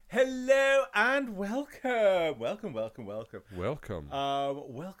Hello and welcome. Welcome. Welcome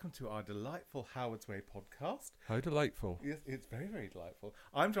to our delightful Howard's Way podcast. How delightful. Yes, it's very, very delightful.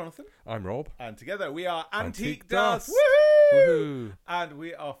 I'm Jonathan. I'm Rob. And together we are Antique Antique Dust. Dust. Woohoo! Woohoo! And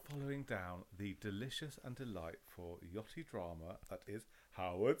we are following down the delicious and delightful yachty drama that is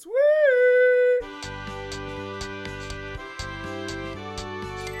Howard's Way.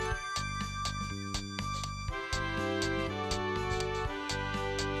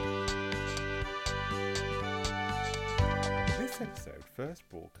 This episode first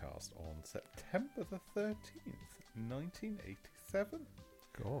broadcast on September the 13th, 1987.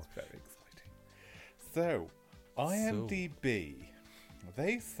 Gosh. Very exciting. So, IMDb,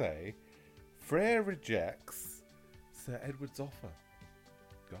 they say Frere rejects Sir Edward's offer.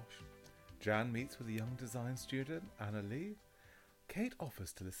 Gosh. Jan meets with a young design student, Anna Lee. Kate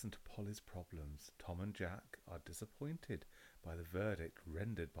offers to listen to Polly's problems. Tom and Jack are disappointed by the verdict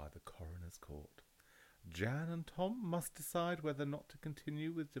rendered by the coroner's court. Jan and Tom must decide whether or not to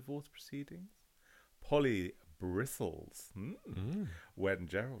continue with divorce proceedings. Polly bristles when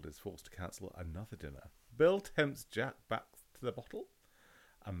Gerald is forced to cancel another dinner. Bill tempts Jack back to the bottle.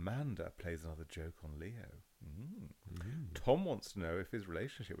 Amanda plays another joke on Leo. Tom wants to know if his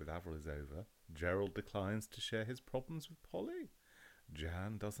relationship with Avril is over. Gerald declines to share his problems with Polly.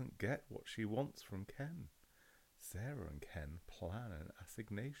 Jan doesn't get what she wants from Ken. Sarah and Ken plan an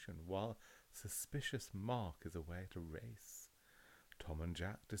assignation while suspicious Mark is away at a race. Tom and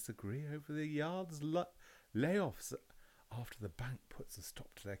Jack disagree over the yard's layoffs after the bank puts a stop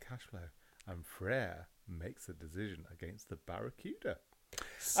to their cash flow, and Frere makes a decision against the Barracuda.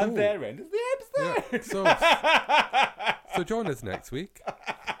 And there ends the episode. Yeah, so join us next week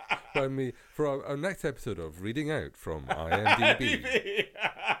for our next episode of Reading Out from IMDb.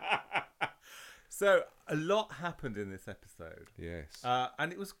 So a lot happened in this episode. Yes.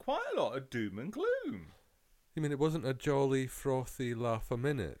 And it was quite a lot of doom and gloom. You mean it wasn't a jolly, frothy laugh a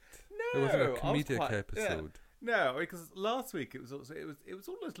minute? No, it wasn't a comedic episode. Yeah. No, because last week it was all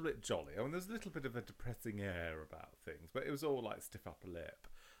a little bit jolly. I mean, there was a little bit of a depressing air about things, but it was all like stiff upper lip.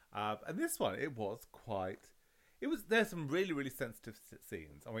 And this one, there's some really, really sensitive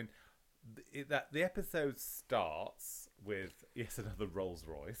scenes. I mean, the episode starts with yet another Rolls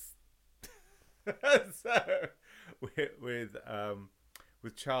Royce. So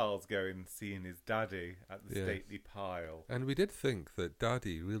with Charles going and seeing his daddy at the stately pile. And we did think that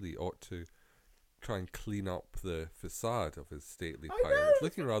Daddy really ought to try and clean up the facade of his stately pile. It's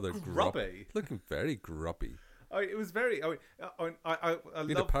looking rather grubby. Looking very grubby. It was very. I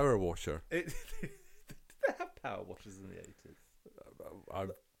need a power washer. Did they have power washers in the 80s? I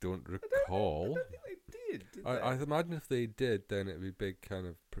don't recall. I don't think they did they? I imagine if they did, then it would be big kind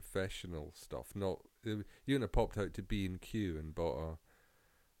of professional stuff. Not you wouldn't have popped out to B&Q and bought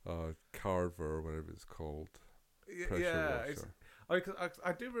a Carver or whatever it's called. Pressure washer.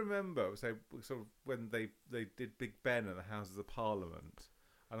 I do remember sort of when they did Big Ben and the Houses of Parliament,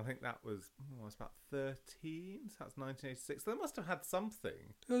 and I think that was about 13. So that's 1986. So they must have had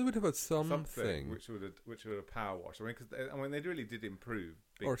something. They would have had something which would have power washed. I mean, because they really did improve.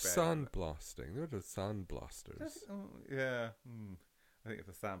 Big or Ben. sandblasting. They would have sandblasters. I think if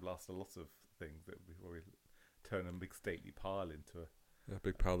the sandblaster, lots of things that we turn a big stately pile into a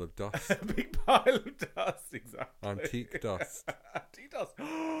big pile of dust. A big pile of dust, exactly. Antique dust. Antique dust.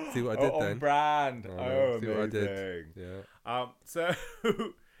 See what I did then? On brand. See what I did. Yeah. So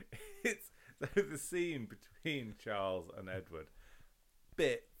it's the scene between Charles and Edward,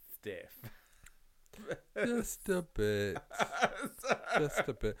 bit stiff. Just a bit. Just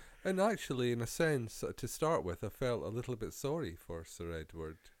a bit. And actually, in a sense, to start with, I felt a little bit sorry for Sir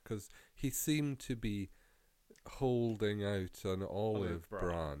Edward, because he seemed to be holding out an olive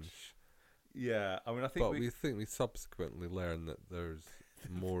branch. Yeah, I mean, I think we subsequently learn that there's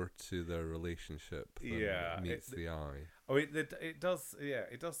more to their relationship than meets the eye. I mean, it does. Yeah,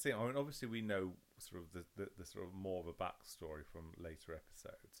 it does seem. I mean, obviously, we know sort of the sort of more of a backstory from later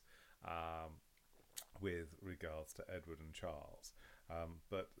episodes, with regards to Edward and Charles.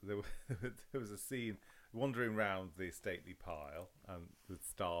 But there was a scene wandering around the stately pile and with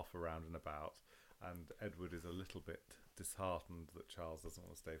staff around and about. And Edward is a little bit disheartened that Charles doesn't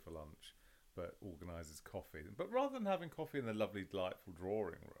want to stay for lunch, but organises coffee. But rather than having coffee in the lovely, delightful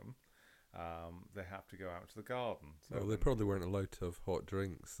drawing room, they have to go out to the garden. So they probably weren't allowed to have hot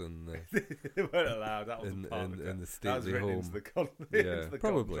drinks, and they weren't allowed. That was in the stately home. Into the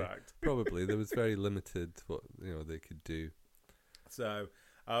contract. Probably there was very limited what they could do. So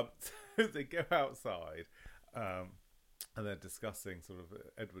they go outside. And they're discussing sort of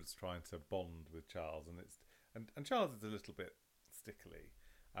Edward's trying to bond with Charles, and Charles is a little bit stickily,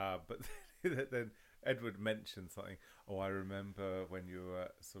 But then Edward mentioned something. Oh, I remember when you were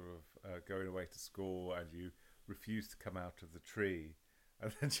sort of going away to school and you refused to come out of the tree.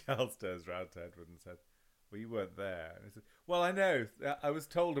 And then Charles turns round to Edward and said, well, you weren't there. And he said, well, I know. I was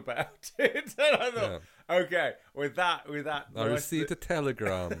told about it. And I thought, okay, with that. I received a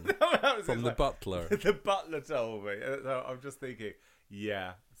telegram from the butler. The butler told me. So I'm just thinking,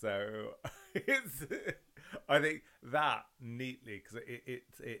 yeah. So I think that neatly, because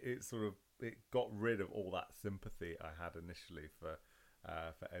it sort of it got rid of all that sympathy I had initially for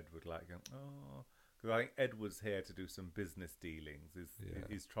Edward, like going, oh. Because I think Edward's here to do some business dealings.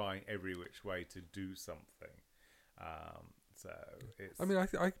 He's trying every which way to do something. So it's. I mean,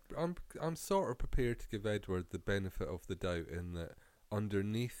 I'm sort of prepared to give Edward the benefit of the doubt in that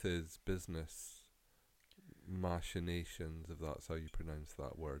underneath his business machinations, if that's how you pronounce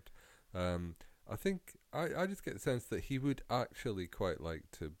that word, I think I just get the sense that he would actually quite like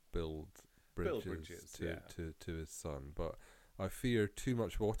to build bridges to his son, but I fear too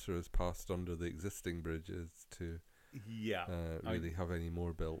much water has passed under the existing bridges to really have any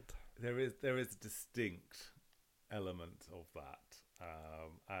more built. There is a distinct element of that,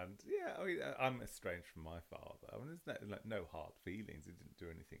 and I mean, I'm estranged from my father. I mean, there's no hard feelings. He didn't do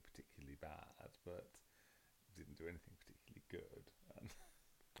anything particularly bad, but didn't do anything particularly good.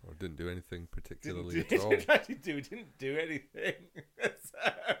 Or didn't do anything particularly at all. Didn't do anything. So,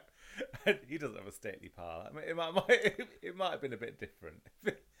 and he doesn't have a stately pile. I mean, it might have been a bit different.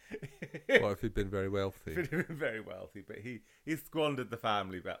 What if he'd been very wealthy? He'd been very wealthy, but he squandered the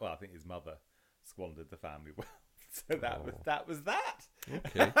family. Well, I think his mother squandered the family wealth. So that was that.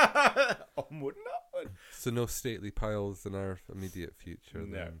 Okay. Onward and upward. So no stately piles in our immediate future.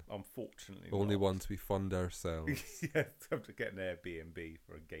 No, then. Unfortunately, only not. Ones we fund ourselves. Yes, have to get an Airbnb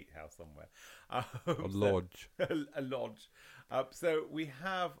for a gatehouse somewhere. A lodge. A lodge. So we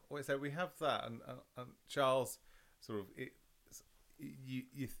have that, and Charles sort of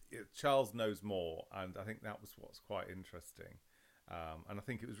Charles knows more, and I think that was what's quite interesting. And I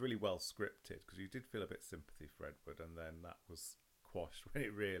think it was really well scripted, because you did feel a bit sympathy for Edward, and then that was quashed when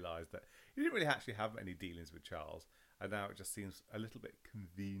it realised that he didn't really actually have any dealings with Charles, and now it just seems a little bit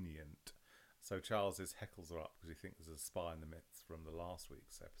convenient. So Charles' heckles are up because he thinks there's a spy in the midst from the last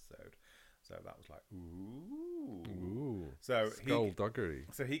week's episode. So that was like, ooh. So skullduggery.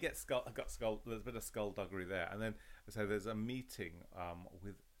 So he gets skull. There's a bit of skullduggery there, and then so there's a meeting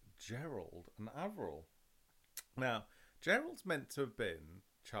with Gerald and Averil. Now, Gerald's meant to have been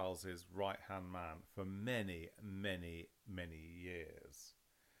Charles's right-hand man for many, many, many years,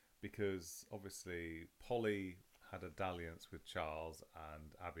 because obviously Polly had a dalliance with Charles,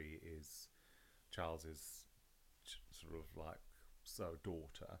 and Abby is Charles's sort of like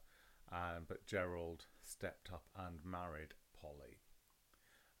daughter, but Gerald stepped up and married Polly.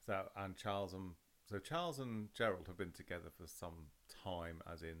 So Charles and Gerald have been together for some time,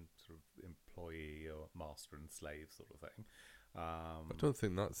 as in sort of employee or master and slave sort of thing. I don't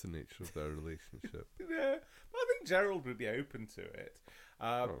think that's the nature of their relationship. Yeah, but I think Gerald would be open to it.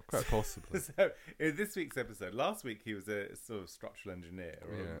 Quite possibly. So in this week's episode, last week he was a sort of structural engineer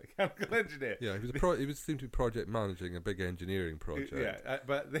or a mechanical engineer. Yeah, he was seemed to be project managing a big engineering project. Yeah,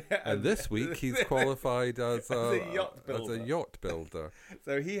 and this week he's qualified as a yacht builder.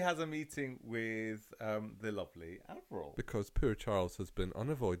 So he has a meeting with the lovely Averil, because poor Charles has been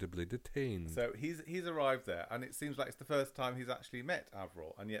unavoidably detained. So he's arrived there, and it seems like it's the first time he's actually met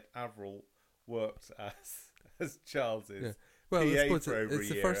Averil, and yet Averil worked as Charles's. Yeah. Well, PA I suppose for over it's a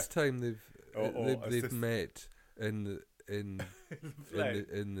the year. first time they've met in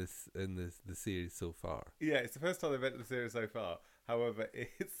the series so far. Yeah, it's the first time they've met in the series so far. However,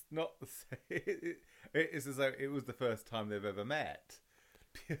 it's not the same. It's as though it was the first time they've ever met.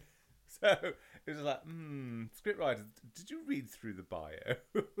 So it was like, scriptwriters, did you read through the bio?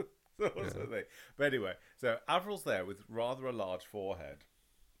 Sort of thing. But anyway, so Averil's there with rather a large forehead,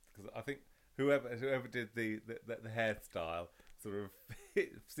 because I think whoever did the hairstyle sort of,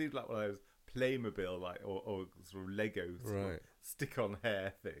 it seemed like one of those Playmobil or sort of Lego sort of stick-on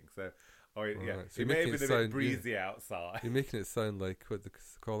hair thing. So, so it may have been a bit breezy outside. You're making it sound like what they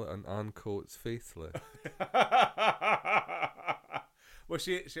call it, an Anne Coates facelift. Well,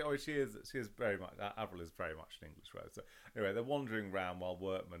 she is very much. Avril is very much an English word. So anyway, they're wandering around while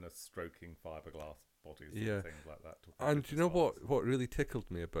workmen are stroking fiberglass bodies and things like that. And do you know what really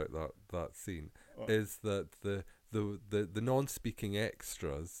tickled me about that scene is that the non-speaking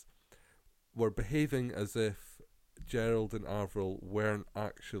extras were behaving as if Gerald and Avril weren't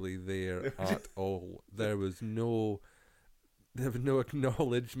actually there at all. There was no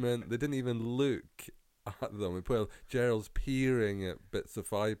acknowledgement. They didn't even look at them. Well, Gerald's peering at bits of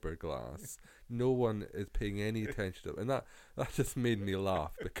fiberglass. No one is paying any attention to it, and that just made me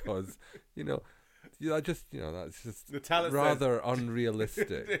laugh because, that's just The talent rather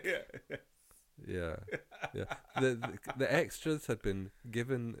unrealistic. Yeah. The extras had been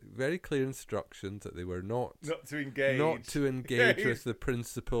given very clear instructions that they were not to engage with the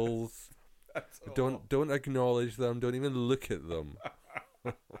principals. Don't acknowledge them. Don't even look at them.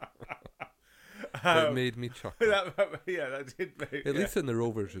 It made me chuckle. That did make. At least in the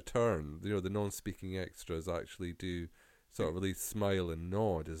Rover's Return, the non-speaking extras actually do sort of at least smile and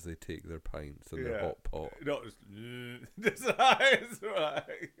nod as they take their pints and their hot pot. Not just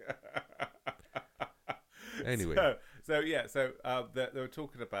Anyway. So they were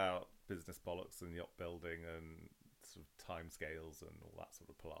talking about business bollocks and yacht building and sort of timescales and all that sort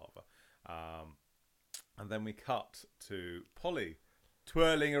of palaver. And then we cut to Polly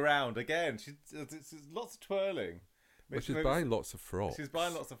twirling around again. It's lots of twirling. She's buying lots of frocks. She's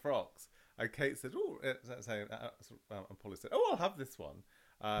buying lots of frocks. And Kate said, and Polly said, "Oh, I'll have this one."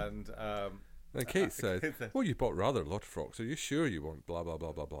 And Kate said, "Well, you bought rather a lot of frocks. Are you sure you want blah blah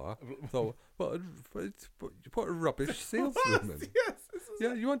blah blah blah?" So, what a rubbish saleswoman! Yes,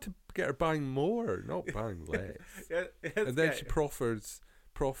 you want to get her buying more, not buying less. And then she proffers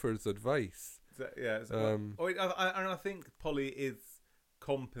advice. I think Polly is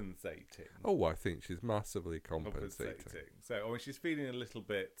compensating. Oh, I think she's massively compensating. So, she's feeling a little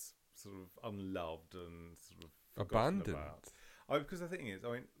bit sort of unloved and sort of abandoned. Because the thing is,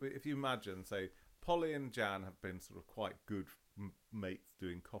 if you imagine, say, Polly and Jan have been sort of quite good mates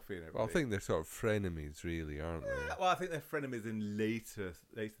doing coffee and everything. Well, I think they're sort of frenemies, really, aren't they? Well, I think they're frenemies in later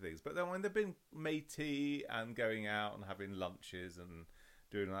things. But then when they've been matey and going out and having lunches and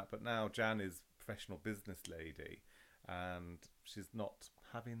doing that. But now Jan is a professional business lady, and she's not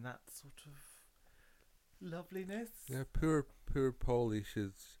having that sort of loveliness. Yeah, poor Polly.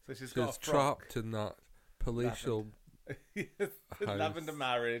 She's trapped in that palatial house. Lavender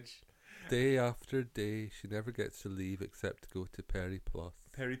marriage. Day after day, she never gets to leave except to go to Perry Plus.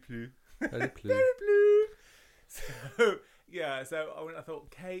 Perry Plus. Perry Plus. Perry Plus. So I thought,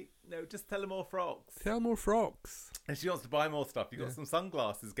 Kate, no, just tell her more frocks. Tell more frocks. And she wants to buy more stuff. You've got some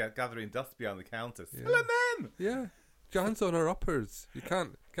sunglasses gathering dust behind the counter. Yeah. Sell them. Yeah. Jan's on her uppers. You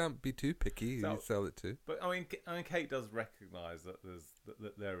can't be too picky who you sell it to. But Kate does recognise that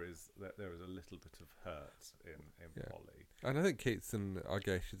there is a little bit of hurt in Polly. And I think she's in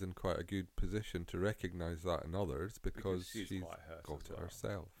quite a good position to recognise that in others because she's quite hurt got it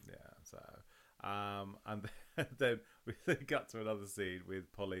herself. Yeah. So, and then we got to another scene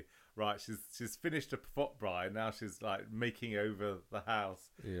with Polly. Right, she's finished a pot bride. Now she's like making over the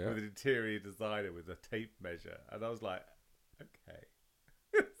house with an interior designer with a tape measure. And I was like, okay.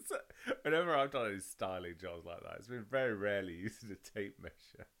 So, whenever I've done any styling jobs like that, it's been very rarely using a tape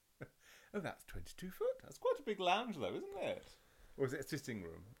measure. Oh, that's 22 foot. That's quite a big lounge, though, isn't it? Or is it a sitting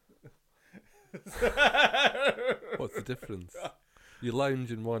room? What's the difference? You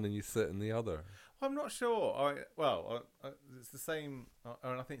lounge in one and you sit in the other. Well, I'm not sure. It's the same.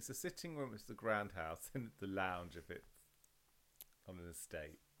 I think it's the sitting room, it's the grand house, and the lounge if it's on an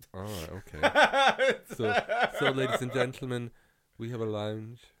estate. All right, okay. So, ladies and gentlemen, we have a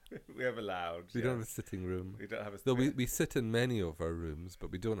lounge. We have a lounge. We don't have a sitting room. We don't have a. Though we sit in many of our rooms,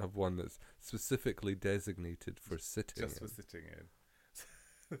 but we don't have one that's specifically designated for sitting. Just for sitting in.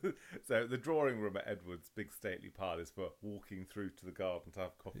 So the drawing room at Edward's big stately pile is for walking through to the garden to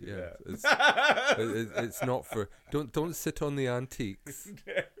have coffee there. It's not for don't sit on the antiques.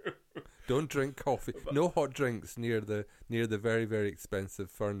 No. Don't drink coffee. No hot drinks near the very, very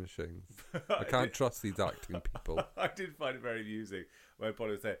expensive furnishings. I can't trust these acting people. I did find it very amusing when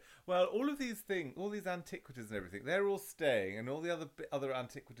Polly was saying, "Well, all of these things, all these antiquities and everything, they're all staying, and all the other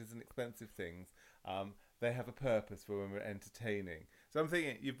antiquities and expensive things, they have a purpose for when we're entertaining." So I'm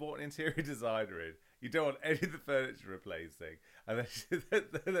thinking, you bought an interior designer in, you don't want any of the furniture replacing, and then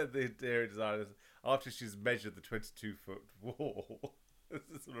the interior designer, after she's measured the 22-foot wall,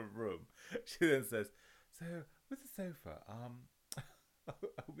 this sort of room, she then says, "So with the sofa, are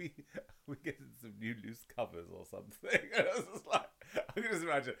we getting some new loose covers or something?" And I was just like, I can just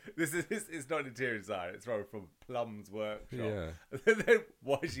imagine this is not interior design; it's from Plum's workshop. Yeah. And then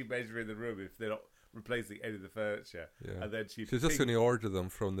why is she measuring the room if they're not replacing any of the furniture? Yeah. And then she's just going to order them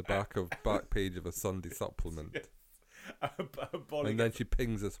from the back page of a Sunday supplement. Yes. And then she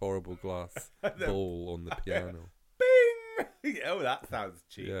pings this horrible glass bowl on the piano. Bing! Oh, that sounds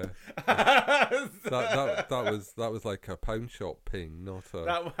cheap. Yeah. that was like a pound shop ping, not a.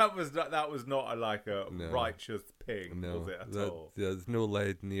 That was not like a righteous ping, was it at all? There's no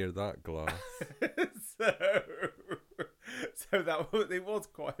lead near that glass. So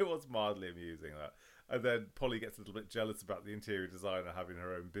it was mildly amusing that. And then Polly gets a little bit jealous about the interior designer having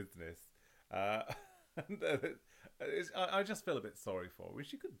her own business. And I just feel a bit sorry for her.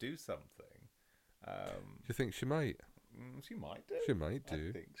 She could do something. Do you think she might? She might do. She might do.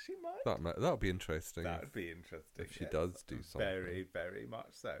 I think she might. That'll be interesting. That would be interesting if she does do something. Very, very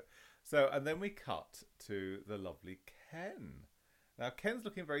much so. So, and then we cut to the lovely Ken. Now, Ken's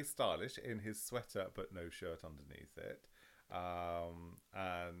looking very stylish in his sweater, but no shirt underneath it.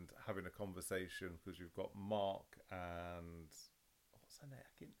 And having a conversation because you've got Mark and what's her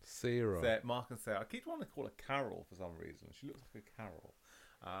name? Sarah. Mark and Sarah. I keep wanting to call her Carol for some reason. She looks like a Carol.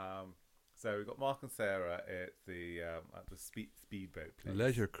 So we've got Mark and Sarah at the speedboat place.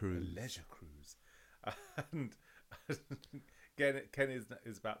 Leisure cruise. And Ken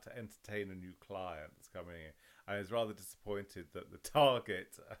is about to entertain a new client that's coming in, and is rather disappointed that the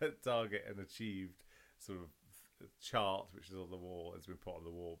target and achieved sort of chart which is on the wall has been put on the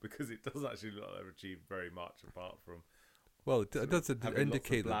wall, because it doesn't actually look like they've achieved very much apart from. Well, it does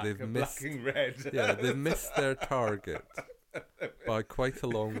indicate that they've missed. Black and red. Yeah, they've missed their target by quite a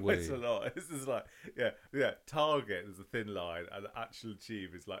long way. Quite a lot. This is like, yeah. Target is a thin line, and actual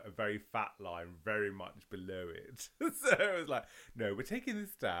achieve is like a very fat line, very much below it. So it was like, no, we're taking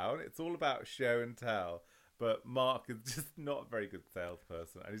this down. It's all about show and tell. But Mark is just not a very good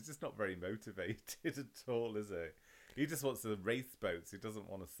salesperson, and he's just not very motivated at all, is he? He just wants to race boats. He doesn't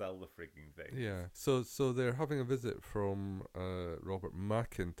want to sell the frigging thing. Yeah. So they're having a visit from Robert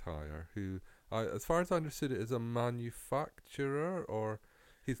McIntyre, who, as far as I understood it, is a manufacturer, or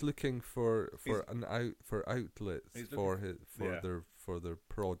he's looking for outlets for their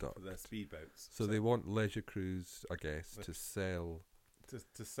product, for their speedboats. So they want Leisure Cruise, I guess, to sell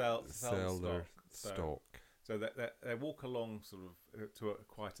their stock. So they walk along sort of to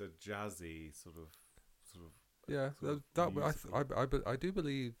quite a jazzy sort of. Yeah, I do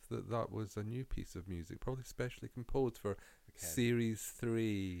believe that was a new piece of music, probably specially composed for Series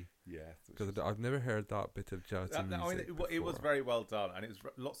 3. Yes, because I've never heard that bit of jazzy music. It was very well done, and it was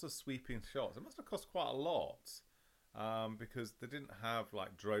lots of sweeping shots. It must have cost quite a lot, because they didn't have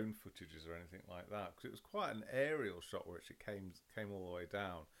like drone footages or anything like that. Because it was quite an aerial shot where it came all the way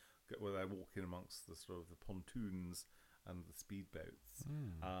down, where they're walking amongst the sort of the pontoons and the speedboats.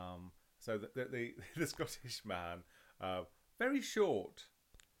 So the Scottish man, very short,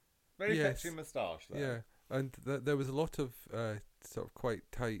 very fetching moustache there. Yeah, and there was a lot of sort of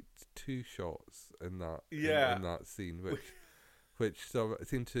quite tight two shots in that in that scene, which sort of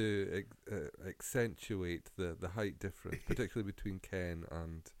seemed to accentuate the height difference, particularly between Ken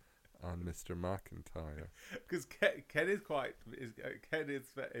and Mr. McIntyre. Because Ken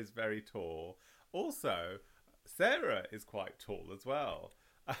is very tall. Also, Sarah is quite tall as well.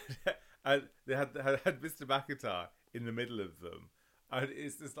 And they had Mr. McIntyre in the middle of them, and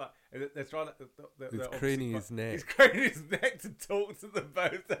it's just like they're trying to. He's craning his neck. He's craning his neck to talk to them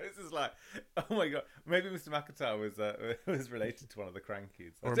both. So it's just like, oh my god, maybe Mr. McIntyre was related to one of the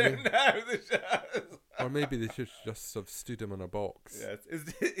Crankies. I don't know. Or maybe they just have stood him on a box. Yes,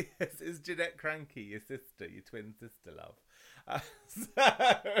 is Jeanette Cranky your sister, your twin sister, love?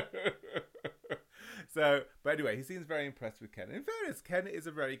 But anyway, he seems very impressed with Ken. In fairness, Ken is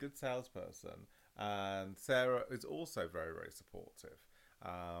a very good salesperson, and Sarah is also very, very supportive.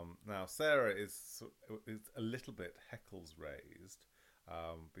 Now, Sarah is a little bit Heckles raised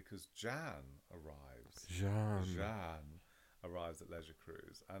because Jan arrives. Jan arrives at Leisure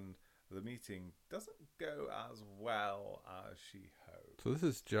Cruise, and the meeting doesn't go as well as she hoped. So this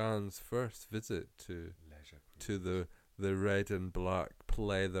is Jan's first visit to Leisure Cruise, to the red and black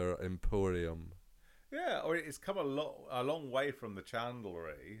pleather emporium. Yeah, or it's come a long way from the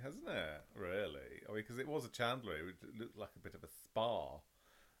chandlery, hasn't it? Really, because it was a chandlery. It looked like a bit of a spa,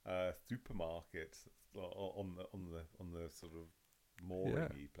 supermarket on the sort of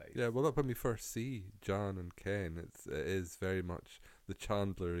mooring-y place. Yeah, well, when we first see Jan and Ken, it is very much the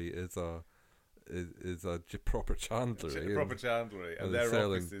chandlery is a proper chandlery. Proper chandlery, and their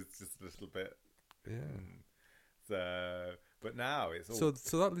office is just a little bit. So. But now it's all...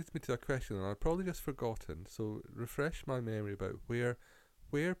 So that leads me to a question, and I've probably just forgotten. So refresh my memory about where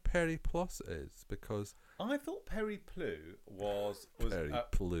Perry Plus is, because I thought Perry Plou was Perry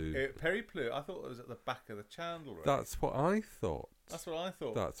Plou. Perry Plou. I thought it was at the back of the chandlery. That's what I thought. That's what I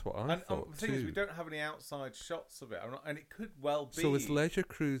thought. The thing is, we don't have any outside shots of it, and it could well be. So is Leisure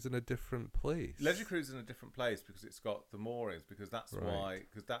Cruise in a different place? Leisure Cruise is in a different place because it's got the moorings. Because that's why.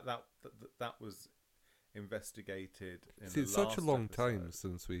 Because that was investigated in the it's such a long episode. time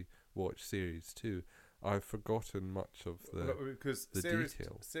since we watched Series 2. I've forgotten much of the because the series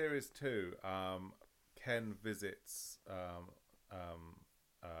details. Series 2, Ken visits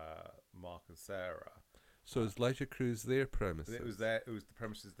Mark and Sarah. So is Leisure Cruise their premises? It was the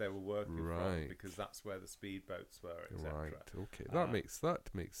premises they were working Right. from, because that's where the speedboats were, etc. Right. Okay. That makes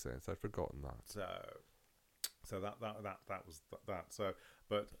sense. I'd forgotten that. So that was that. So,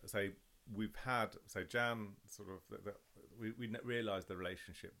 but say we've had Jan sort of we realised the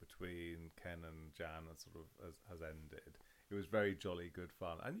relationship between Ken and Jan has ended. It was very jolly good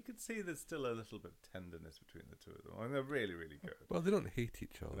fun, and you can see there's still a little bit of tenderness between the two of them. I mean, they're really, really good. Well, they don't hate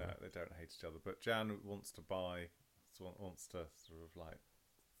each other. No, they don't hate each other. But Jan wants to sort of like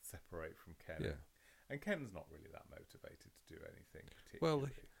separate from Ken. Yeah. And Ken's not really that motivated to do anything Well,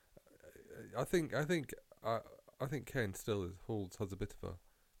 particularly. I think Ken still has a bit of a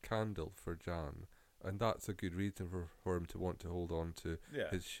candle for Jan, and that's a good reason for him to want to hold on to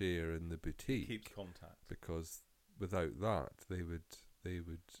his share in the boutique. Keeps contact, because without that, they would.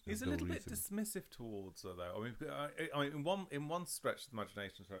 He's a little bit dismissive towards her, though. I mean, in one stretch of the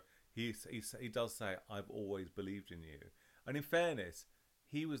imagination, he does say, "I've always believed in you," and in fairness,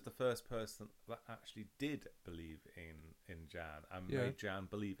 he was the first person that actually did believe in Jan and made Jan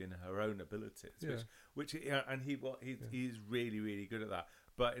believe in her own abilities. He's really, really good at that.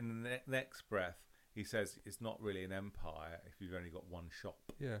 But in the next breath, he says it's not really an empire if you've only got one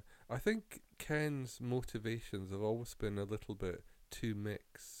shop. Yeah, I think Ken's motivations have always been a little bit too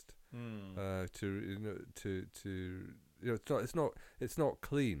mixed. It's not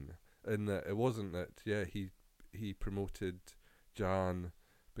clean in that it wasn't that he promoted Jan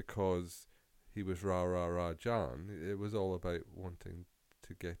because he was rah Jan. It was all about wanting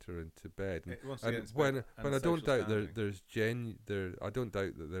to get her into bed, and when I don't doubt I don't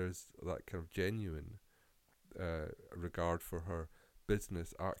doubt that there's that kind of genuine regard for her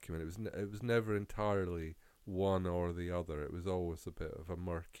business acumen. It was never entirely one or the other. It was always a bit of a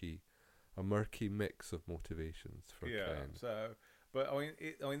murky mix of motivations for Ken. So, but I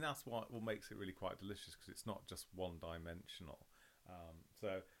mean that's what makes it really quite delicious, because it's not just one dimensional.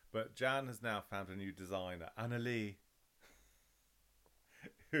 But Jan has now found a new designer, Anna Lee,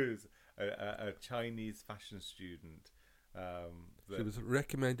 who's a Chinese fashion student. She was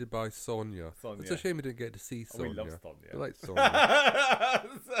recommended by Sonia. It's a shame we didn't get to see Sonia. We love Sonia. We like Sonia.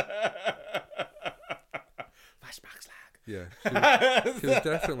 Flashback slag. Yeah, she was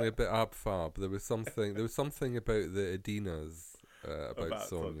definitely a bit ab fab. There was something about the Adinas about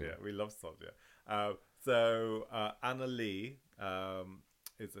Sonia. We love Sonia. Anna Lee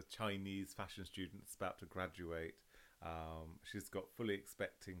is a Chinese fashion student that's about to graduate. She's got fully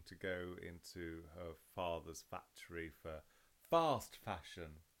expecting to go into her father's factory for fast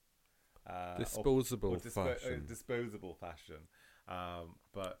fashion. Disposable fashion. Disposable fashion.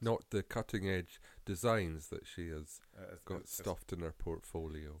 But not the cutting edge designs that she has got stuffed in her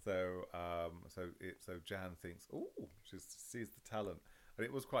portfolio. So Jan thinks, she sees the talent. And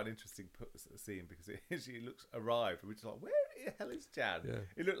it was quite an interesting scene, because she looks arrived, and we're just like, where the hell is Jan? Yeah.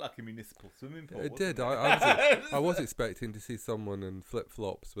 It looked like a municipal swimming pool. It did. I was expecting to see someone in flip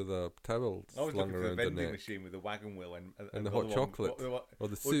flops with a towel slung around the neck. A vending machine with a wagon wheel and the hot chocolate or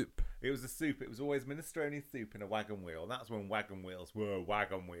the soup. It was the soup. It was always minestrone soup in a wagon wheel. And that's when wagon wheels were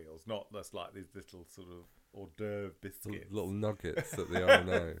wagon wheels, not just like these little sort of hors d'oeuvre biscuits, little nuggets that they are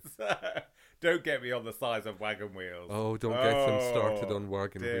now. Don't get me on the size of wagon wheels. Oh, don't get them started on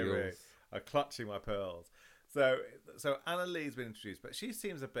wagon wheels. I'm clutching my pearls. So Anna Lee's been introduced, but she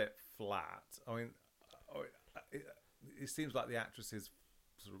seems a bit flat. I mean, it seems like the actress's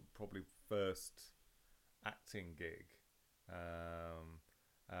sort of probably first acting gig.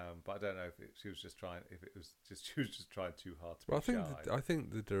 But I don't know if she was just trying too hard to be shy. I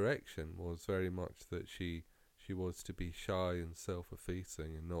think the direction was very much that she was to be shy and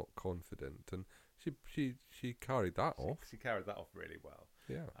self-effacing and not confident, and she carried that off. She carried that off really well.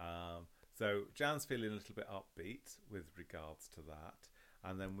 Yeah. So Jan's feeling a little bit upbeat with regards to that,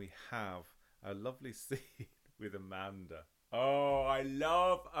 and then we have a lovely scene with Amanda. Oh, I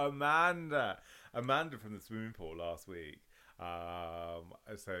love Amanda. Amanda from the swimming pool last week. So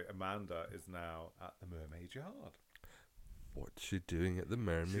Amanda is now at the Mermaid Yard. What's she doing at the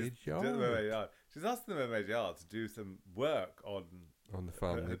Mermaid Yard? She's asked the Mermaid Yard to do some work on the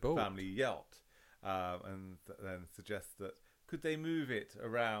family boat, family yacht, and then suggests that could they move it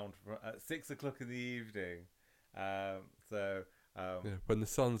around at 6 o'clock in the evening. When the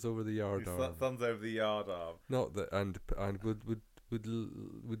sun's over the yard arm. Sun's over the yard arm. Not that, and would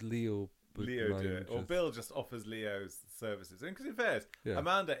Leo do it, or Bill just offers Leo's services. And because in fairness,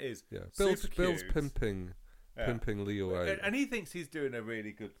 Amanda is super cute. Bill's pimping pimping Leo out. And he thinks he's doing a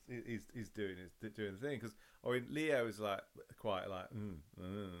really good. He's doing the thing because Leo is like quite like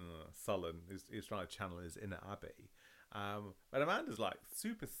sullen. He's trying to channel his inner Abby, but Amanda's like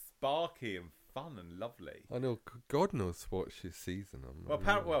super sparky and fun and lovely. I know. God knows what she sees in him.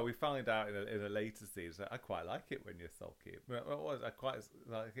 Well, we find out in a later scene. So I quite like it when you're sulky. I quite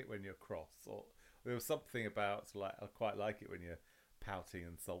like it when you're cross. Or there was something about sort of like I quite like it when you're pouting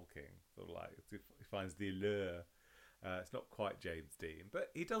and sulking. Sort of like he finds the allure. It's not quite James Dean, but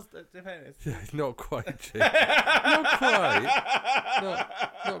he does. Yeah, not quite James. not quite.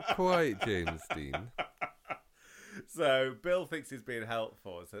 Not quite James Dean. So Bill thinks he's being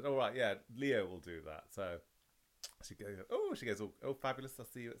helpful and said, "All right, yeah, Leo will do that." So she goes, "Oh, fabulous! I'll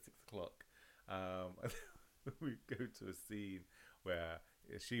see you at 6 o'clock." We go to a scene where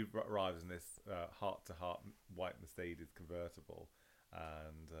she arrives in this heart-to-heart white Mercedes convertible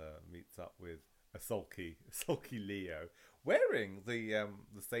and meets up with a sulky Leo wearing the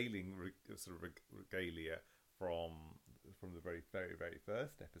sailing sort of regalia from the very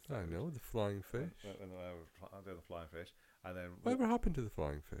first episode. I know, the flying fish. The flying fish, and then whatever happened to the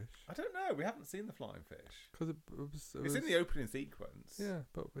flying fish? I don't know. We haven't seen the flying fish Because it's in the opening sequence. Yeah,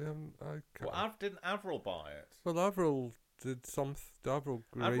 but we haven't. Didn't Avril buy it? Well, Avril did something. Avril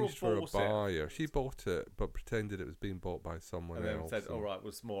arranged for a buyer. She bought it, but pretended it was being bought by someone and then else. Said, "All right,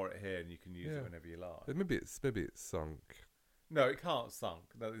 we'll moor it here, and you can use it whenever you like." Maybe it's sunk. No, it can't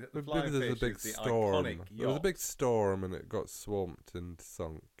sunk. No, the maybe flying there's fish a big is the storm. iconic There was a yacht. big storm, and it got swamped and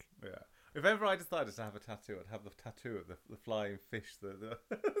sunk. Yeah. If ever I decided to have a tattoo, I'd have the tattoo of the flying fish. So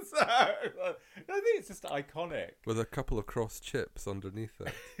I think it's just iconic. With a couple of cross chips underneath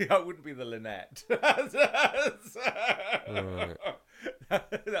it. Yeah, it wouldn't be the Lynette. Right.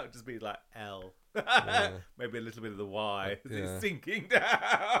 That would just be like L. Yeah. Maybe a little bit of the Y. Yeah. It's sinking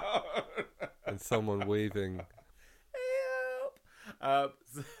down. And someone waving. Help.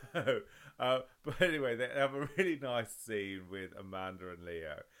 But anyway, they have a really nice scene with Amanda and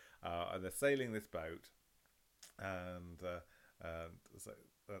Leo, and they're sailing this boat, and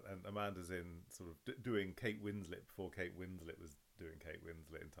Amanda's in sort of doing Kate Winslet before Kate Winslet was doing Kate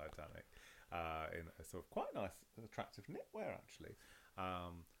Winslet in Titanic, in a sort of quite nice, attractive knitwear actually.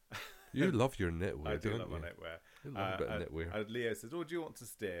 You love your knitwear, I do don't love you? my knitwear. You love a bit of knitwear. And Leo says, "Oh, do you want to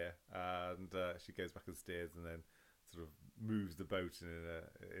steer?" And she goes back and steers, and then sort of moves the boat in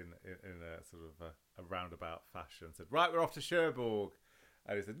a sort of a roundabout fashion. Said, "Right, we're off to Cherbourg."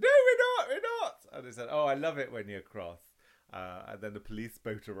 And he said, "No, we're not." And he said, "Oh, I love it when you're cross." And then the police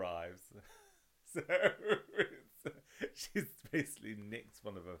boat arrives. So she's basically nicked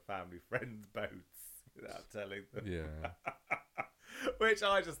one of her family friends' boats without telling them. Yeah. Which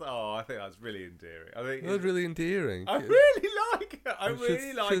I just thought, I think that's really endearing. I think That's really endearing. I really like her. I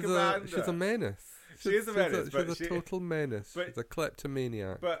really like she's Amanda. She's a menace. She is a menace, She's but a total menace. but- She's a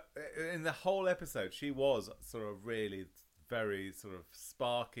kleptomaniac. But in the whole episode, she was sort of really very sort of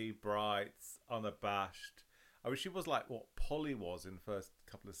sparky, bright, unabashed. I mean, she was like what Polly was in the first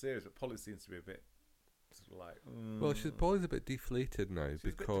couple of series, but Polly seems to be a bit sort of like. Well, she's Polly's a bit deflated now She's a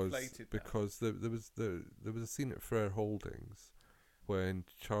bit because deflated now. because there was a scene at Frere Holdings when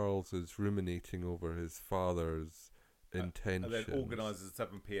Charles is ruminating over his father's intentions. And then organises a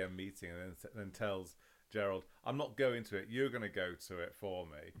 7 p.m. meeting and then tells Gerald, "I'm not going to it. You're going to go to it for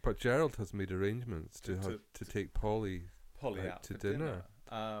me." But Gerald has made arrangements to take Polly out to for dinner.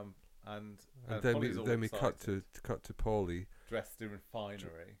 And then Polly's all we cut excited, to Polly dressed in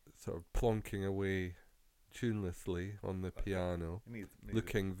finery, sort of plonking away tunelessly on the piano, needs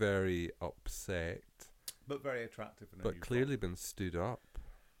looking very upset, but very attractive. In a but new clearly been stood up.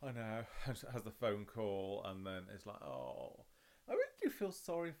 I know. Has the phone call, and then it's like, oh, I really do feel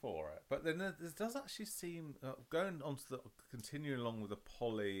sorry for it. But then there does actually seem going on to continuing along with the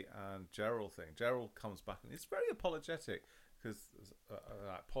Polly and Gerald thing. Gerald comes back and he's very apologetic because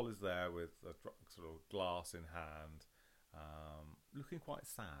Polly's there with a sort of glass in hand, looking quite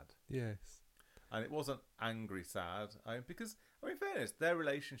sad. Yes. And it wasn't angry sad, because in fairness, their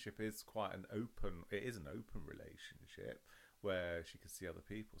relationship is quite an open. It is an open relationship where she can see other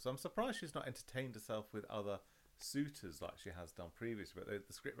people. So I'm surprised she's not entertained herself with other suitors like she has done previously. But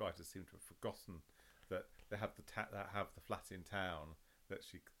the scriptwriters seem to have forgotten that they have the flat in town that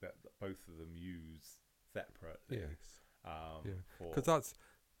both of them use separately. Yes. Because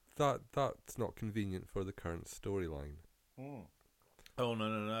that's not convenient for the current storyline. Mm. Oh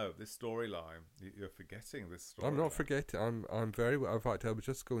no! This storyline, you're forgetting this story. I'm not forgetting. I'm very. In fact, I was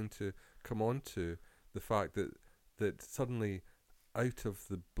just going to come on to the fact that suddenly, out of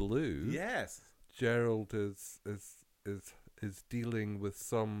the blue, yes, Gerald is dealing with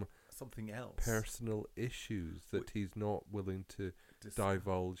some something else. Personal issues that he's not willing to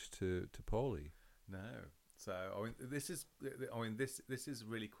divulge to Polly. No. So this is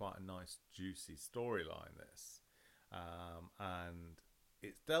really quite a nice, juicy storyline. This, and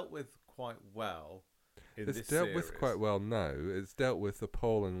it's dealt with quite well. It's dealt with quite well now. It's dealt with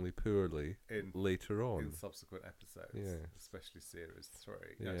appallingly poorly later on in subsequent episodes. Yeah, especially series 3.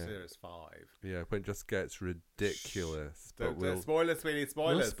 Yeah. No, series 5. Yeah, when it just gets ridiculous. Spoilers, Sweeney.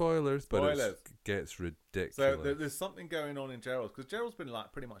 Spoilers. No spoilers, but it gets ridiculous. So there's something going on in Gerald, because Gerald's been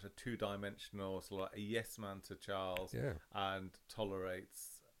like pretty much a 2-dimensional, sort of like a yes man to Charles, and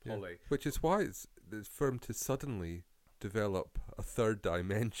tolerates Polly, which is why it's for him to suddenly develop a third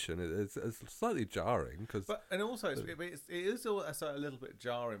dimension. It's slightly jarring, and also it is also a little bit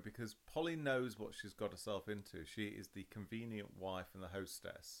jarring because Polly knows what she's got herself into. She is the convenient wife and the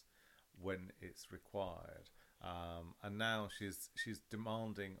hostess when it's required, and now she's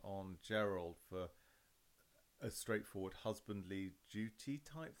demanding on Gerald for a straightforward husbandly duty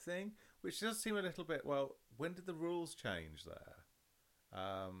type thing, which does seem a little bit, well, when did the rules change there?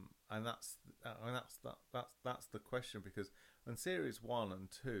 And that's the question, because in series 1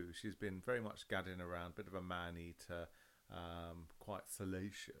 and 2 she's been very much gadding around, bit of a man-eater, quite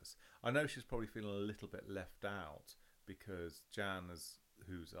salacious. I know she's probably feeling a little bit left out because Jan,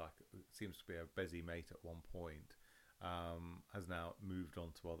 who's like seems to be a busy mate at one point, has now moved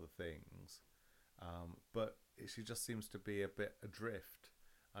on to other things, but she just seems to be a bit adrift,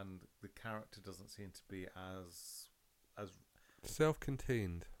 and the character doesn't seem to be as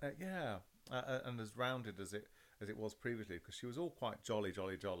self-contained, and as rounded as it was previously, because she was all quite jolly,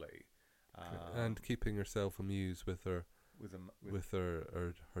 and keeping herself amused with her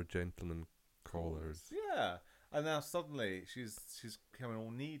gentleman callers. Yeah, and now suddenly she's becoming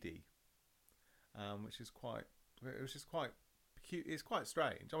all needy, which is quite cute. It's quite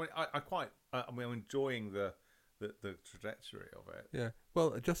strange. I mean, I'm enjoying the trajectory of it. Yeah.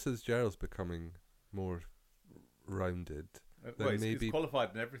 Well, just as Gerald's becoming more rounded. Well, he's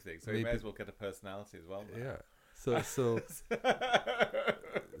qualified in everything, so he may as well get a personality as well. Yeah.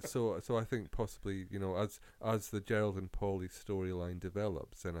 So I think possibly, as the Gerald and Polly storyline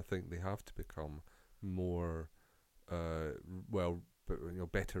develops, then I think they have to become more, better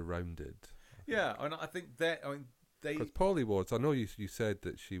rounded. Yeah, and I think they. Because Polly was. I know you said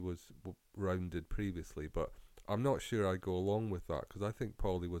that she was rounded previously, but I'm not sure I go along with that, because I think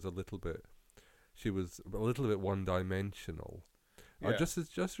Polly was a little bit. She was a little bit one-dimensional,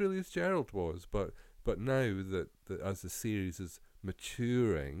 just really as Gerald was. But now that as the series is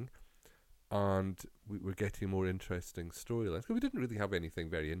maturing, and we're getting more interesting storylines, because we didn't really have anything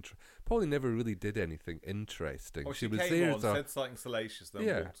very interesting. Polly never really did anything interesting. She was came there on, said something salacious, then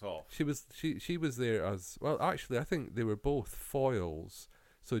walked off. She was there as well. Actually, I think they were both foils.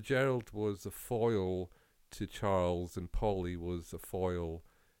 So Gerald was a foil to Charles, and Polly was a foil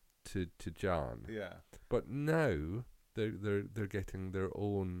to Jan. Yeah. But now they're getting their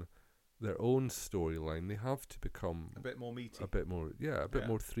own storyline. They have to become a bit more meaty, a bit more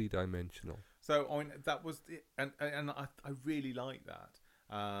 3-dimensional. So I mean, that was and I really like that.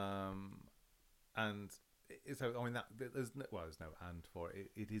 And so I mean that there's no and for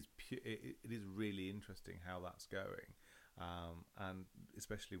it. It is really interesting how that's going, and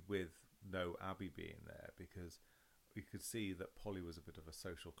especially with no Abby being there, because we could see that Polly was a bit of a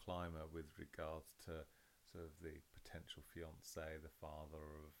social climber with regards to sort of the potential fiancé, the father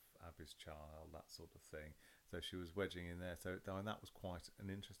of Abby's child, that sort of thing. So she was wedging in there. So and that was quite an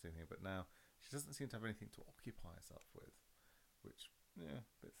interesting thing. But now she doesn't seem to have anything to occupy herself with, which a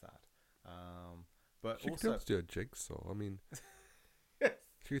bit sad. But she could also do a jigsaw. I mean, yes.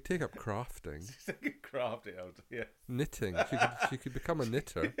 She could take up crafting. She could craft it out. Yeah. Knitting. She could become a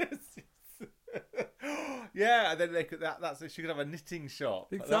knitter. Yes. Yeah, and then they could. She could have a knitting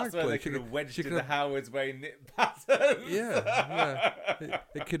shop. Exactly. That's where they could have wedged in the Howard's Way knit patterns. Yeah.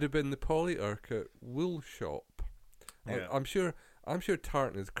 It could have been the Polly Urquhart wool shop. Yeah. I'm sure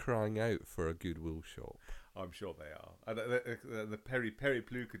Tartan is crying out for a good wool shop. I'm sure they are. And the Perry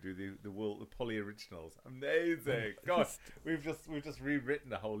Plew could do the Polly originals. Amazing. Gosh, we've just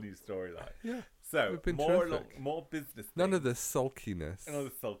rewritten a whole new storyline. Yeah. So more business. None of the sulkiness. None of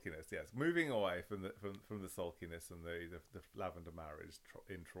the sulkiness. Yes. Moving away from the sulkiness and the lavender marriage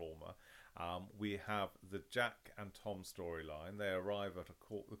in Trauma, we have the Jack and Tom storyline. They arrive at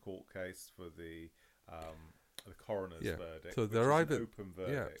the court case for the coroner's verdict. So they arrive at open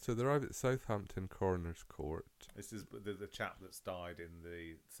verdict. Yeah. So they arrive at Southampton Coroner's Court. This is the chap that's died in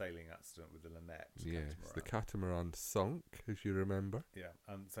the sailing accident with the Lynette. Yes, the catamaran sunk, as you remember. Yeah,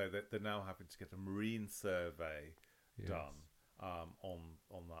 and so they're now having to get a marine survey done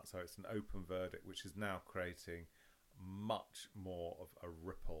on that So it's an open verdict, which is now creating much more of a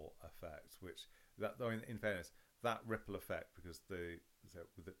ripple effect. Which that, though, in fairness, that ripple effect, because the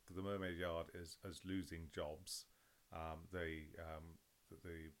Mermaid Yard is losing jobs.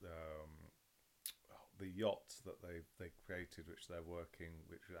 The yacht that they created, which they're working,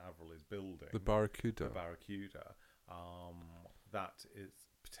 which Avril is building, the Barracuda. That is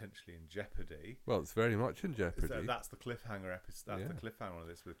potentially in jeopardy. Well, it's very much in jeopardy. So that's the cliffhanger episode. That's the cliffhanger on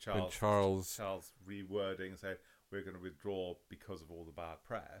this, with Charles rewording, say we're going to withdraw because of all the bad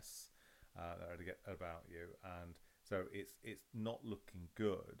press that are to get about you, and so it's not looking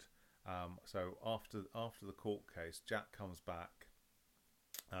good. So after the court case, Jack comes back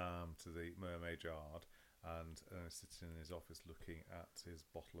to the Mermaid Yard and sitting in his office looking at his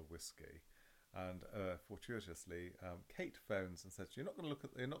bottle of whiskey. And fortuitously, Kate phones and says, "You're not going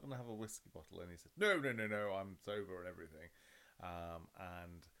to have a whiskey bottle." And he says, "No, I'm sober and everything,"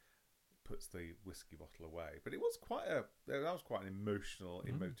 and puts the whiskey bottle away. But it was quite an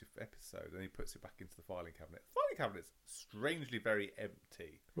emotive episode. And he puts it back into the filing cabinet. The filing cabinet's strangely very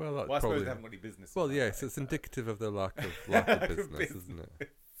empty. Well, I suppose they haven't got any business. Well, yes, it's indicative of the lack of business, isn't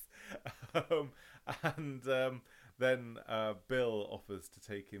it? Then Bill offers to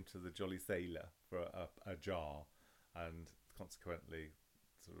take him to the Jolly Sailor for a jar, and consequently,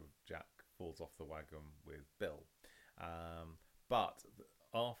 sort of Jack falls off the wagon with Bill. But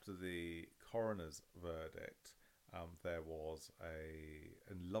after the coroner's verdict, there was a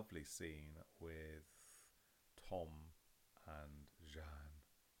lovely scene with Tom and Jeanne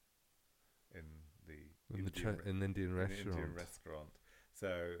in the Indian restaurant.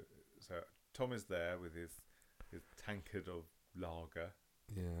 So Tom is there with his tankard of lager.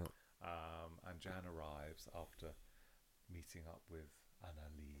 Yeah. And Jan arrives after meeting up with Anna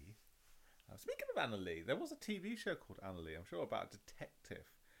Lee. Speaking of Anna Lee, there was a TV show called Anna Lee, I'm sure, about a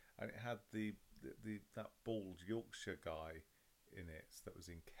detective, and it had that bald Yorkshire guy in it that was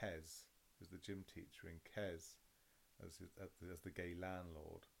in Kes, who's the gym teacher in Kes, as the gay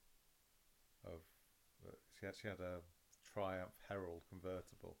landlord. She had a Triumph Herald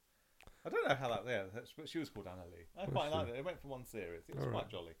convertible. I don't know how but she was called Anna Lee. I quite liked it. It went for one series. It was quite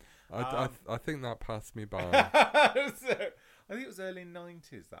jolly. I think that passed me by. I think it was early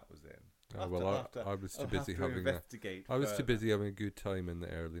 90s that was in. I was too busy having a good time in the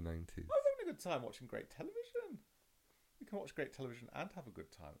early 90s. I was having a good time watching great television. You can watch great television and have a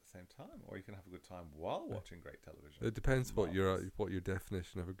good time at the same time, or you can have a good time while watching great television. It depends what your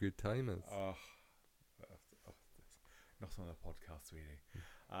definition of a good time is. Not on a podcast, really.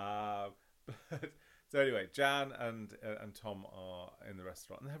 So anyway, Jan and Tom are in the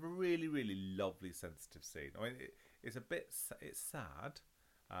restaurant, and they have a really, really lovely, sensitive scene. I mean, it's sad,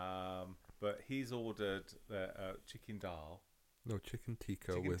 but he's ordered chicken dal. No, chicken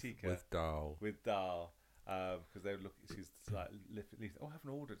tikka with dal. With dal, because they look. She's like, "Oh, I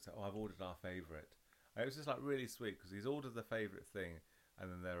haven't ordered." So, I've ordered our favourite. It was just like really sweet because he's ordered the favourite thing,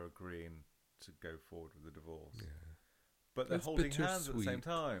 and then they're agreeing to go forward with the divorce. Yeah. But they're holding hands at the same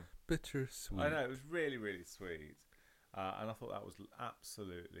time. Bittersweet. I know, it was really, really sweet. And I thought that was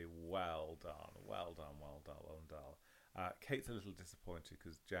absolutely well done. Kate's a little disappointed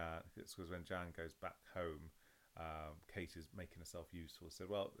because when Jan goes back home, Kate is making herself useful. So,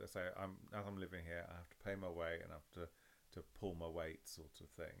 as I'm living here, I have to pay my way and I have to pull my weight, sort of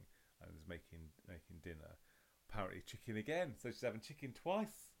thing. And is making dinner. Apparently chicken again. So she's having chicken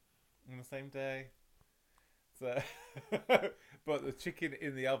twice on the same day. So, but the chicken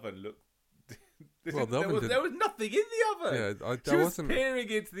in the oven looked. There was nothing in the oven. Yeah, she was peering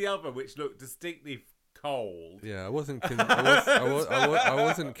into the oven, which looked distinctly cold. Yeah, I wasn't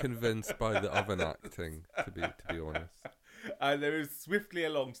convinced by the oven acting, to be honest. And they moved swiftly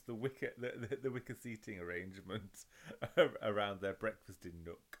along to the wicker seating arrangement around their breakfasting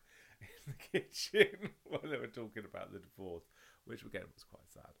nook in the kitchen while they were talking about the divorce, which again was quite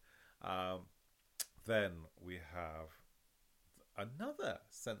sad. Then we have another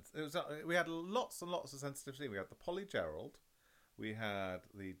sense. We had lots and lots of sensitive scenes. We had the Polly Gerald, we had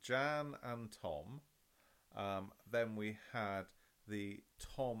the Jan and Tom, then we had the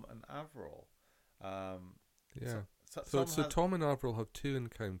Tom and Avril. So Tom and Avril have two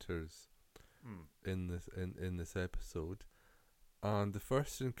encounters in this episode, and the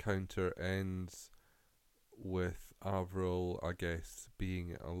first encounter ends with Avril, I guess,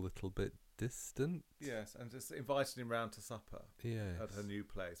 being a little bit distant. Yes, and just inviting him round to supper. Yes. At her new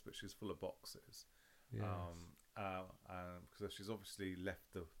place, but she's full of boxes. Yes. Because she's obviously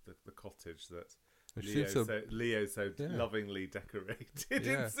left the cottage that And Leo so lovingly decorated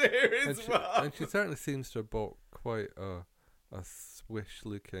in series and she certainly seems to have bought quite a a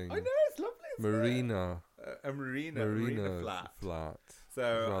swish-looking I know, it's lovely. Isn't marina. it? A marina flat.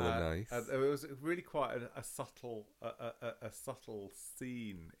 So rather nice. It was really quite a subtle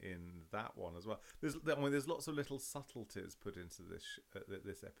scene in that one as well. There's lots of little subtleties put into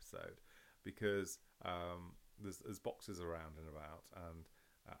this episode because there's boxes around and about, and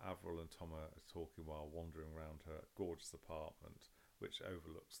Avril and Tom are talking while wandering around her gorgeous apartment, which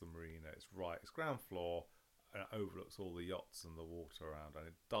overlooks the marina. It's ground floor, and it overlooks all the yachts and the water around, and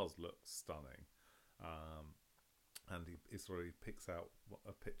it does look stunning. And he sort of picks out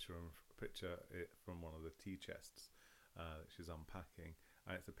a picture from one of the tea chests that she's unpacking,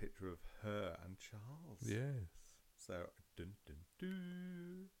 and it's a picture of her and Charles. Yes. So dun dun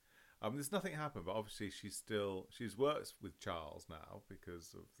dun. There's nothing happened, but obviously she's worked with Charles now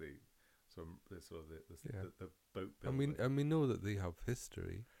because of the boat building. And we know that they have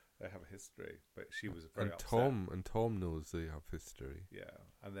history. They have a history, but she was very upset. Tom knows they have history. Yeah,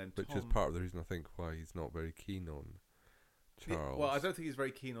 and then which is part of the reason I think why he's not very keen on Charles. Well, I don't think he's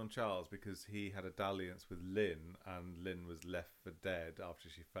very keen on Charles because he had a dalliance with Lynn, and Lynn was left for dead after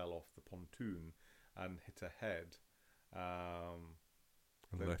she fell off the pontoon and hit her head.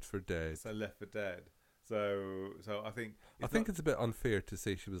 Left for dead. So left for dead. So I think it's a bit unfair to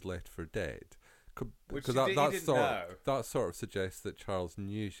say she was left for dead. Because that sort of suggests that Charles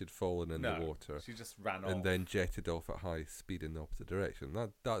knew she'd fallen in the water. She just ran off and then jetted off at high speed in the opposite direction.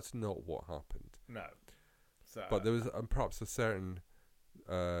 That's not what happened. No. So, but there was perhaps a certain,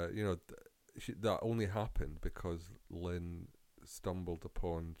 that only happened because Lynn stumbled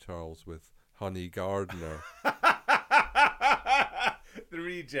upon Charles with Honey Gardner. The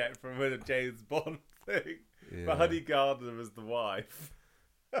reject from a James Bond thing. Yeah. But Honey Gardner was the wife.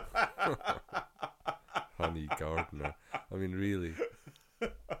 Honey Gardner. I mean, really.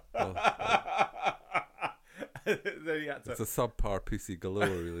 It's a subpar pussy galore,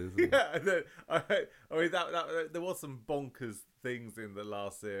 really, isn't it? Yeah, I mean that there was some bonkers things in the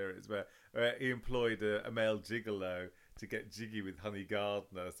last series where he employed a male gigolo to get jiggy with Honey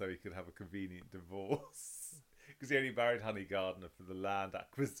Gardner so he could have a convenient divorce. Because he only married Honey Gardner for the land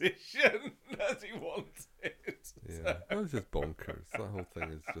acquisition that he wanted. Yeah, that was just bonkers. That whole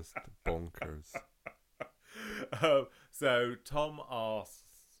thing is just bonkers. So Tom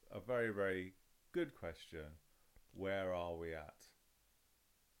asks a very, very good question. Where are we at?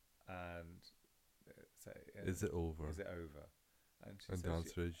 And is it over? Is it over? And the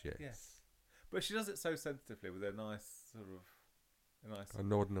answer is yes. Yes. But she does it so sensitively with a nice sort of... A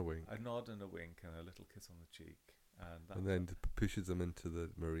nod and a wink. A nod and a wink and a little kiss on the cheek. And then pushes him into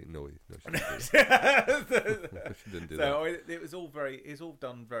the marine. No, she didn't. She didn't do that. So it was it's all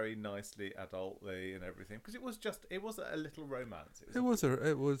done very nicely, adultly, and everything. Because it was a little romance. It was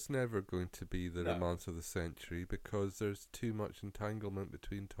never going to be the romance of the century because there's too much entanglement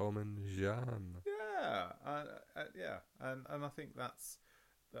between Tom and Jeanne. Yeah, and I think that's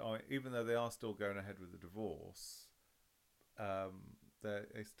even though they are still going ahead with the divorce,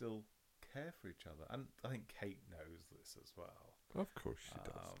 they still care for each other, and I think Kate knows this as well. Of course she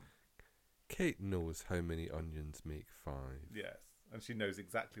does. Kate knows how many onions make 5. Yes, and she knows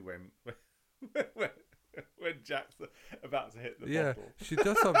exactly when Jack's about to hit the bottle. Yeah, she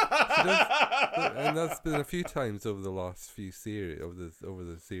does have, and that's been a few times over the last few series over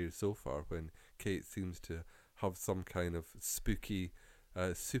the series so far when Kate seems to have some kind of spooky,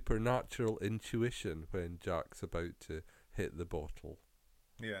 supernatural intuition when Jack's about to hit the bottle.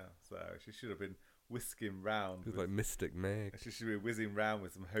 Yeah, so she should have been whisking round. It was like Mystic Meg. She should be whizzing round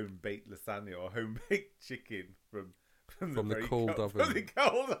with some home-baked lasagna or home-baked chicken from the cold oven. From the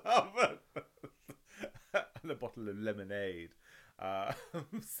cold oven. And a bottle of lemonade. So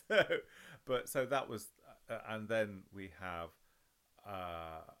that was... and then we have...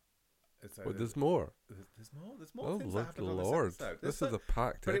 there's more. There's more things that happened Lord. On this episode. This is a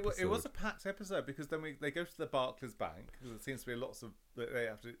packed episode. But it was a packed episode because then they go to the Barclays Bank because it seems to be lots of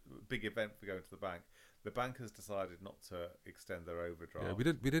big event for going to the bank. The bank has decided not to extend their overdraft. Yeah, we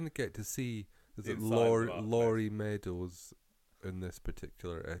didn't get to see Laurie Meadows in this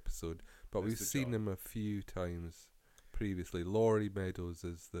particular episode, but we've seen him a few times previously. Laurie Meadows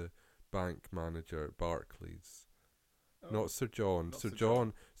is the bank manager at Barclays. Not Sir John. Sir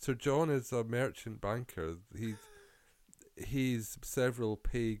John is a merchant banker. He's several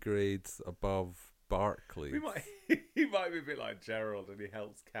pay grades above Barclays. He might be a bit like Gerald, and he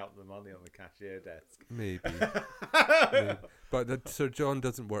helps count the money on the cashier desk. Maybe. But Sir John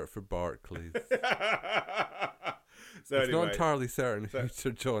doesn't work for Barclays. It's not entirely certain who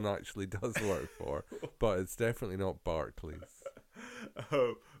Sir John actually does work for, but it's definitely not Barclays.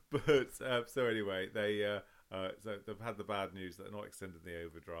 So anyway, they. So they've had the bad news that they're not extending the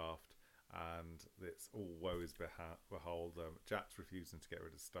overdraft, and it's all woe is behold. Jack's refusing to get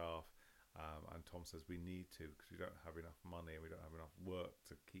rid of staff, and Tom says we need to because we don't have enough money and we don't have enough work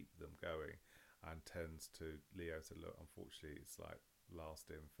to keep them going. And turns to Leo and said, "Look, unfortunately, it's like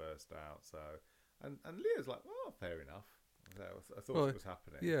last in, first out." So, and Leo's like, "Well, fair enough." So I thought it was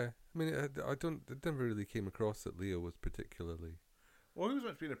happening. Yeah, I mean, it never really came across that Leo was particularly. Well, he was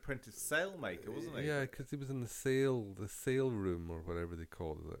meant to be an apprentice sailmaker, wasn't he? Yeah, because he was in the sail room or whatever they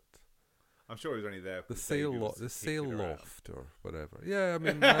called it. I'm sure he was only there. The sail loft or whatever. Yeah, I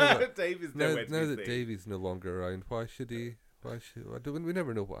mean, now that Davy's no longer around, why should he? We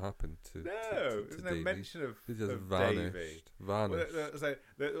never know what happened to. There's no Davy. mention of. He just Davy. Vanished.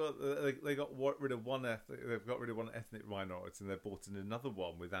 They got rid of one. They've got rid of one ethnic minority, and they brought in another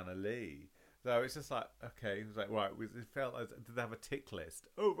one with Anna Lee. So it's just like, okay, it was like, right. It felt as did they have a tick list?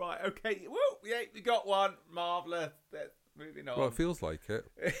 Oh right, okay. Woo, yeah, we got one. Marvelous. Moving on. Well, it feels like it.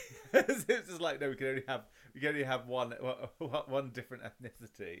 It's just like, no, we can only have one different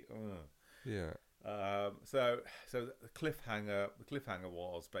ethnicity. Ugh. Yeah. So the cliffhanger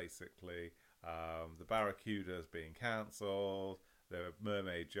was basically the Barracuda's being cancelled. The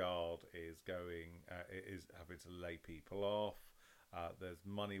Mermaid Yard is having to lay people off. There's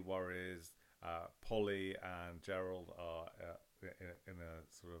money worries. Polly and Gerald are in a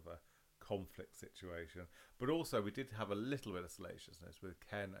sort of a conflict situation, but also we did have a little bit of salaciousness with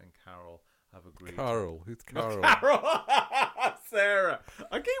Ken and Carol have agreed. Carol, who's Carol? Carol, Sarah.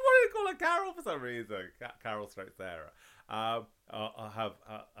 I keep wanting to call her Carol for some reason. Carol / Sarah. I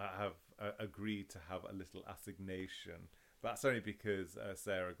have agreed to have a little assignation. That's only because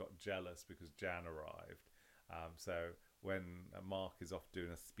Sarah got jealous because Jan arrived. So when Mark is off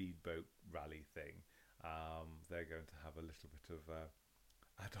doing a speedboat rally thing, they're going to have a little bit of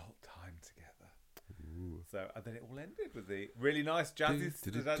adult time together. Ooh. So and then it all ended with the really nice jazzy.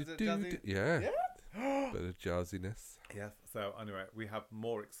 Yeah. Bit of jazziness. Yes. So anyway, we have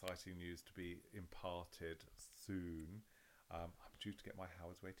more exciting news to be imparted soon. I'm due to get my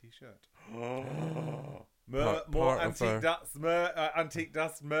Howard's Way T-shirt. More antique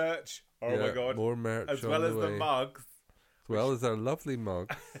dust merch. Oh my god! More merch, as well as the mugs. As well as our lovely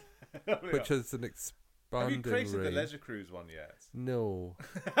mugs, which is an expanding Have you created range. the Leisure Cruise one yet? No.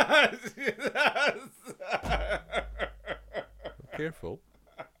 Careful.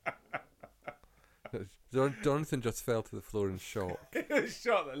 Jonathan just fell to the floor in shock.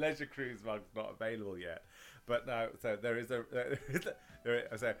 Shocked that Leisure Cruise mug's not available yet. But no, so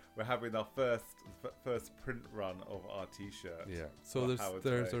we're having our first print run of our T-shirt. Yeah. So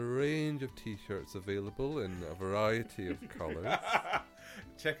there's a range of T-shirts available in a variety of colours.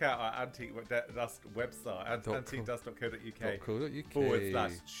 Check out our Antique Dust website, antiquedust.co.uk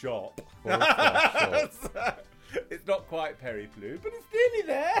 /shop. It's not quite Perry Blue, but it's nearly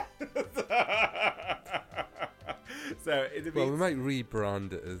there. So we might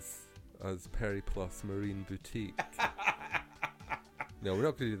rebrand it as Perry Plus Marine Boutique. No, we're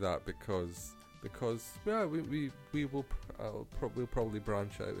not going to do that because we'll probably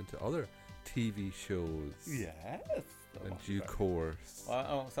branch out into other TV shows. Yes. In due course.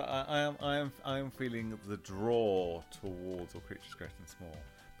 I am feeling the draw towards All Creatures Great and Small,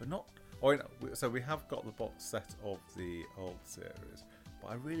 but not. So we have got the box set of the old series, but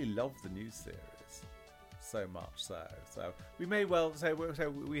I really love the new series so much. So we may well say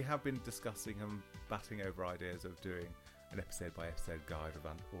we have been discussing and batting over ideas of doing an episode by episode guide of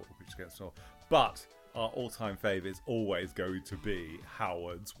All Creatures Great and Small, but our all-time favourite is always going to be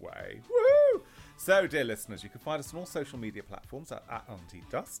Howard's Way. Woo! So, dear listeners, you can find us on all social media platforms at Antique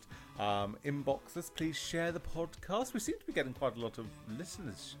Dust. Inboxes, please share the podcast. We seem to be getting quite a lot of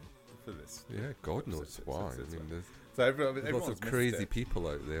listeners for this. Yeah, God knows why. I mean, there's lots of crazy people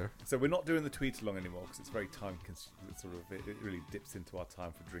out there. So we're not doing the tweet along anymore because it's very time consuming. It really dips into our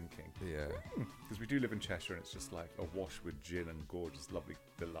time for drinking. Yeah. Because we do live in Cheshire and it's just like a wash with gin and gorgeous, lovely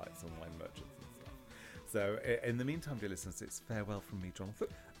delights and wine merchants and stuff. So in the meantime, dear listeners, it's farewell from me, Jonathan.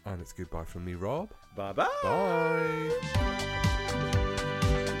 And it's goodbye from me, Rob. Bye-bye. Bye.